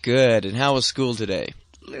 Fine. Good, and how was school today?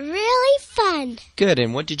 Really fun. Good,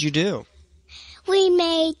 and what did you do? We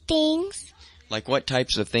made things. Like what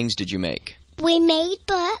types of things did you make? We made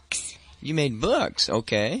books. You made books,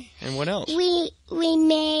 okay. And what else? We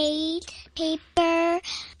made paper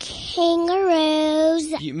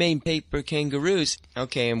kangaroos. You made paper kangaroos.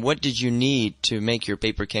 Okay, and what did you need to make your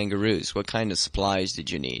paper kangaroos? What kind of supplies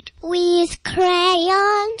did you need? We used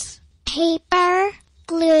crayons, paper,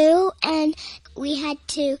 glue, and we had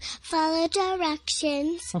to follow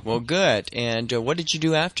directions. Well, good. And what did you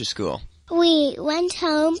do after school? We went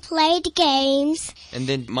home, played games. And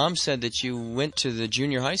then Mom said that you went to the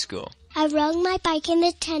junior high school. I rode my bike in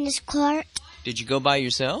the tennis court. Did you go by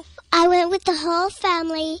yourself? I went with the whole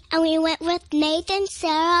family, and we went with Nathan,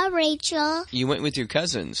 Sarah, Rachel. You went with your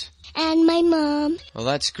cousins. And my mom. Well,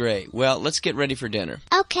 that's great. Well, let's get ready for dinner.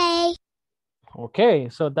 Okay. Okay,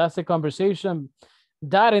 so that's the conversation.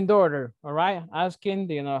 That in order, all right? Asking,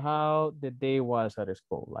 you know, how the day was at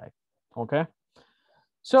school, like, okay?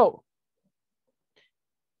 So,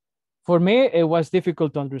 for me, it was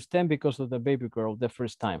difficult to understand because of the baby girl the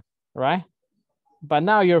first time, right? But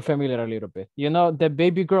now you're familiar a little bit. You know, the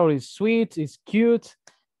baby girl is sweet, is cute,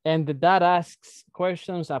 and the dad asks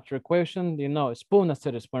questions after question, you know, spoon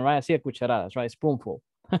after spoon, right? Así cucharadas, right? Spoonful.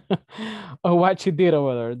 Or what you did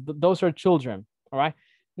over there. Those are children, all right?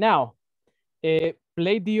 Now,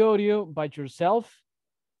 play the audio by yourself.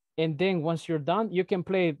 And then once you're done, you can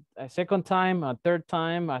play it a second time, a third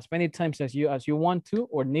time, as many times as you want to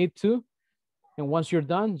or need to. And once you're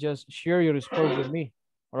done, just share your score with me,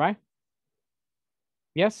 all right?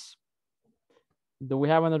 Yes? Do we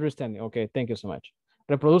have an understanding? Okay, thank you so much.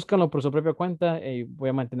 Reproduzcanlo por su propia cuenta y voy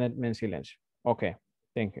a mantenerme en silencio. Okay,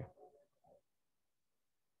 thank you.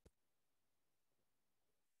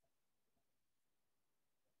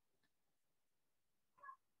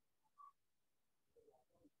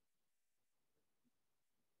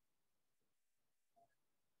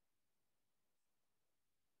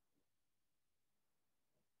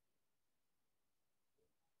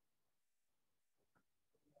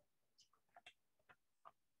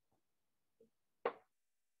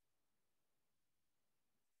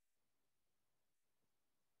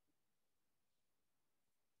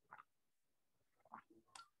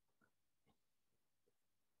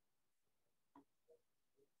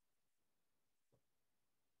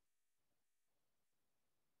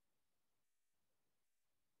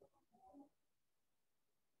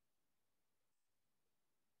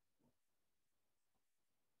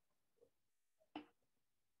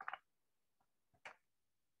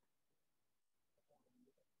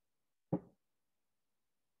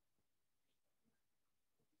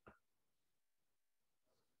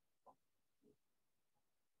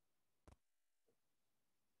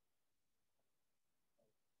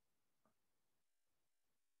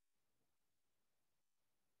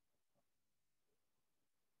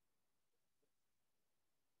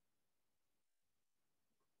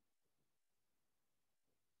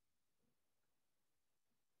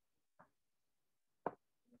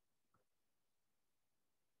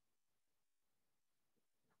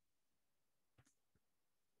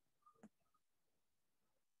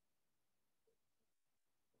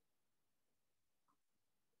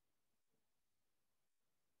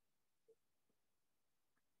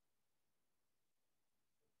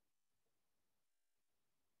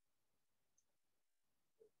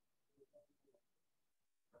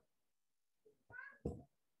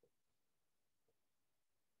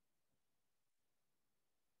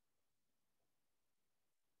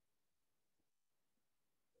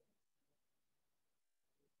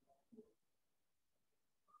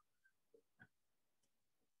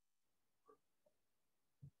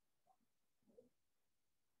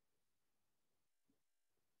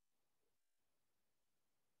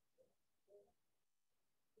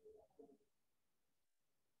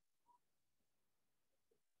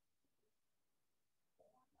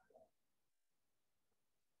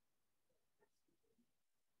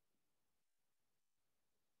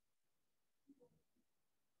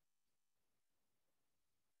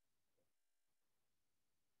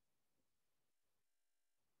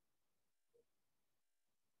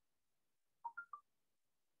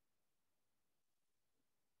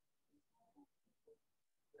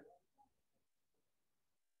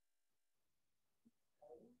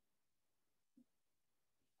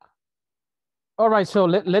 All right, so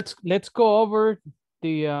let's go over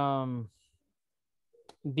the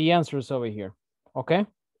answers over here. Okay,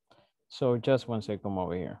 so just one second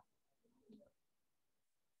over here.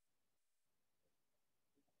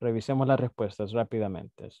 Revisemos las respuestas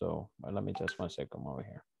rápidamente. So let me just one second over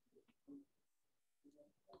here.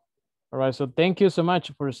 All right, so thank you so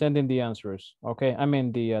much for sending the answers. Okay, I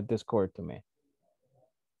mean the Discord to me.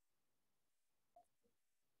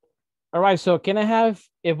 All right, so can I have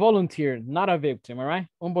a volunteer, not a victim, all right?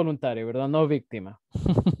 Un voluntario, ¿verdad? No víctima.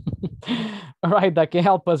 All right, that can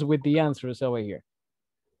help us with the answers over here.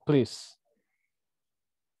 Please.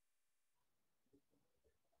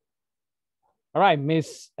 All right,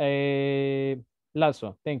 Miss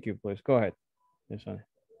Lasso, thank you, please. Go ahead. This one.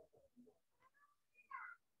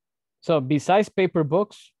 So besides paper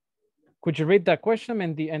books, could you read that question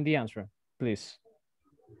and the answer, please?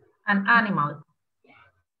 An animal.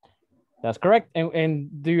 That's correct.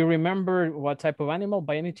 And do you remember what type of animal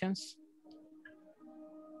by any chance?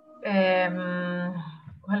 ¿Cuál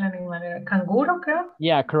animal era? Canguro, creo.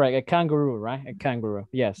 Yeah, correct. A kangaroo, right? A kangaroo.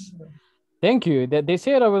 Yes. Thank you. They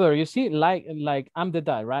say it over there. You see, like I'm the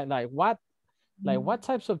dad, right? Like what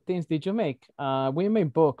types of things did you make? We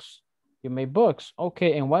made books. You made books.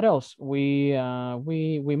 Okay, and what else? We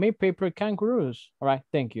made paper kangaroos. All right,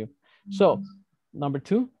 thank you. So, number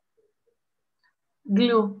 2.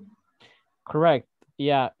 Glue. Correct.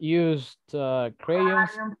 Yeah, used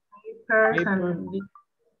crayons, paper,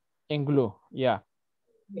 and glue. Yeah.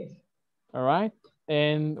 Yes. All right.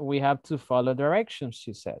 And we have to follow directions,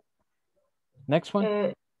 she said. Next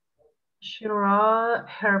one. She rode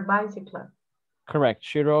her bicycle. Correct.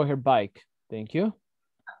 She rode her bike. Thank you.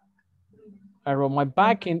 I rode my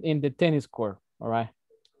bike in the tennis court. All right.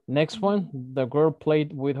 Next one. The girl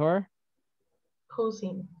played with her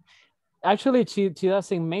cousin. Actually, she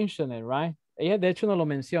doesn't mention it, right? Ella de hecho no lo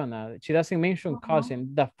menciona. She doesn't mention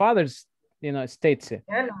cousin. The father's, states it.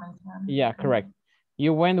 Yeah, correct.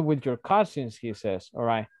 You went with your cousins, he says. All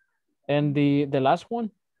right. And the last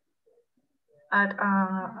one? At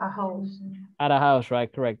a house. At a house,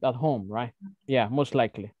 right? Correct. At home, right? Yeah, most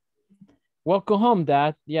likely. Welcome home,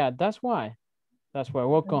 Dad. Yeah, that's why. That's why.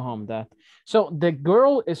 Welcome home, Dad. So the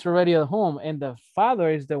girl is already at home and the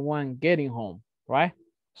father is the one getting home, right?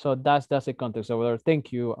 So that's the context over there.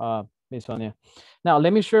 Thank you, Ms. Sonia. Now,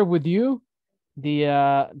 let me share with you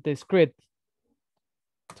the script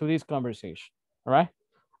to this conversation, all right?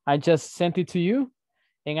 I just sent it to you.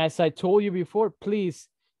 And as I told you before, please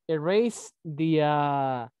erase the,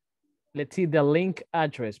 let's see, the link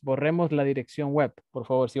address. Borremos la dirección web. Por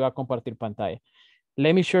favor, si va a compartir pantalla.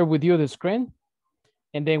 Let me share with you the screen.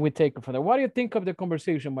 And then we take it further. What do you think of the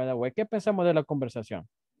conversation, by the way? ¿Qué pensamos de la conversación?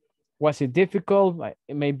 Was it difficult?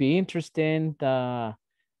 It may be interesting.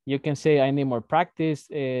 You can say I need more practice.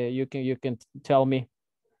 You can tell me.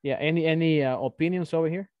 Yeah, any opinions over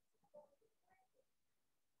here?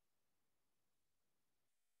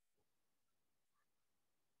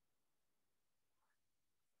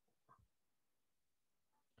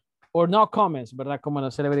 Or no comments, ¿verdad? Como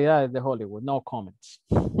las celebridades de Hollywood, no comments.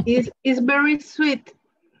 It's very sweet.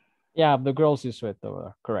 Yeah, the girls is sweet over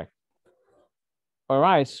there, correct. All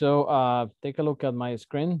right, so take a look at my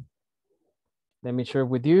screen. Let me share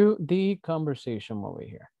with you the conversation over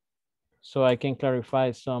here. So I can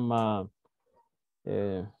clarify some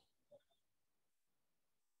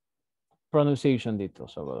pronunciation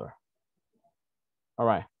details over there. All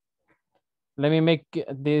right. Let me make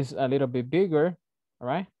this a little bit bigger, all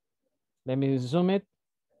right? Let me zoom it,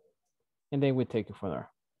 and then we take it from there.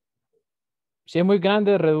 Si es muy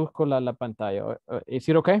grande, reduzco la pantalla. Is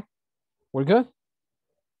it okay? We're good?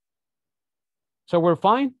 So we're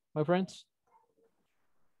fine, my friends?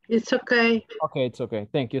 It's okay. Okay, it's okay.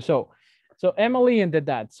 Thank you. So Emily and the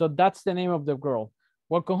dad. So that's the name of the girl.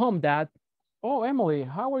 Welcome home, Dad. Oh, Emily,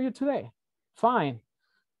 how are you today? Fine.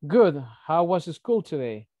 Good. How was school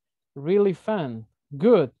today? Really fun.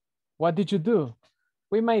 Good. What did you do?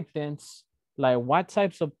 We made things. Like, what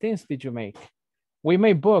types of things did you make? We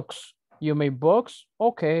made books. You made books?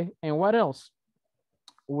 Okay. And what else?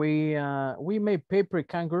 We made paper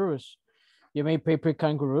kangaroos. You made paper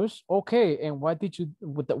kangaroos? Okay. And what did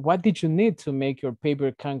you need to make your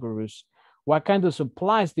paper kangaroos? What kind of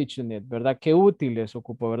supplies did you need? ¿Verdad? ¿Qué útiles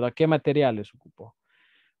ocupó? ¿Verdad? ¿Qué materiales ocupó?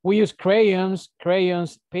 We use crayons,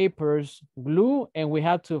 papers, glue, and we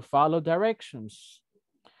had to follow directions.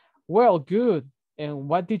 Well, good. And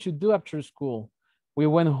what did you do after school? We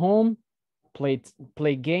went home, played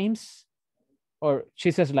games. Or she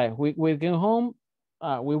says like, we went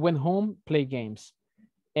home, play games.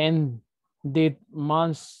 And did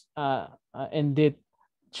months, and did,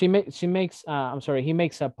 he makes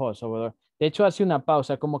a pause over there. De hecho, hace una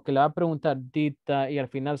pausa, como que le va a preguntar did, y al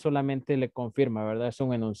final solamente le confirma, ¿verdad? Es un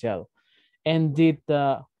enunciado. And did,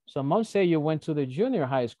 so mom say you went to the junior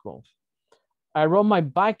high school. I rode my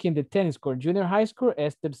bike in the tennis court. Junior high school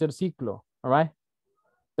es tercer ciclo, all right?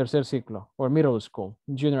 Tercer ciclo, or middle school,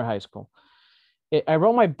 junior high school. I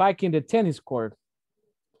rode my bike in the tennis court.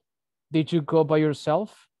 Did you go by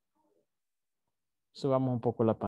yourself? Subamos un poco la pantalla.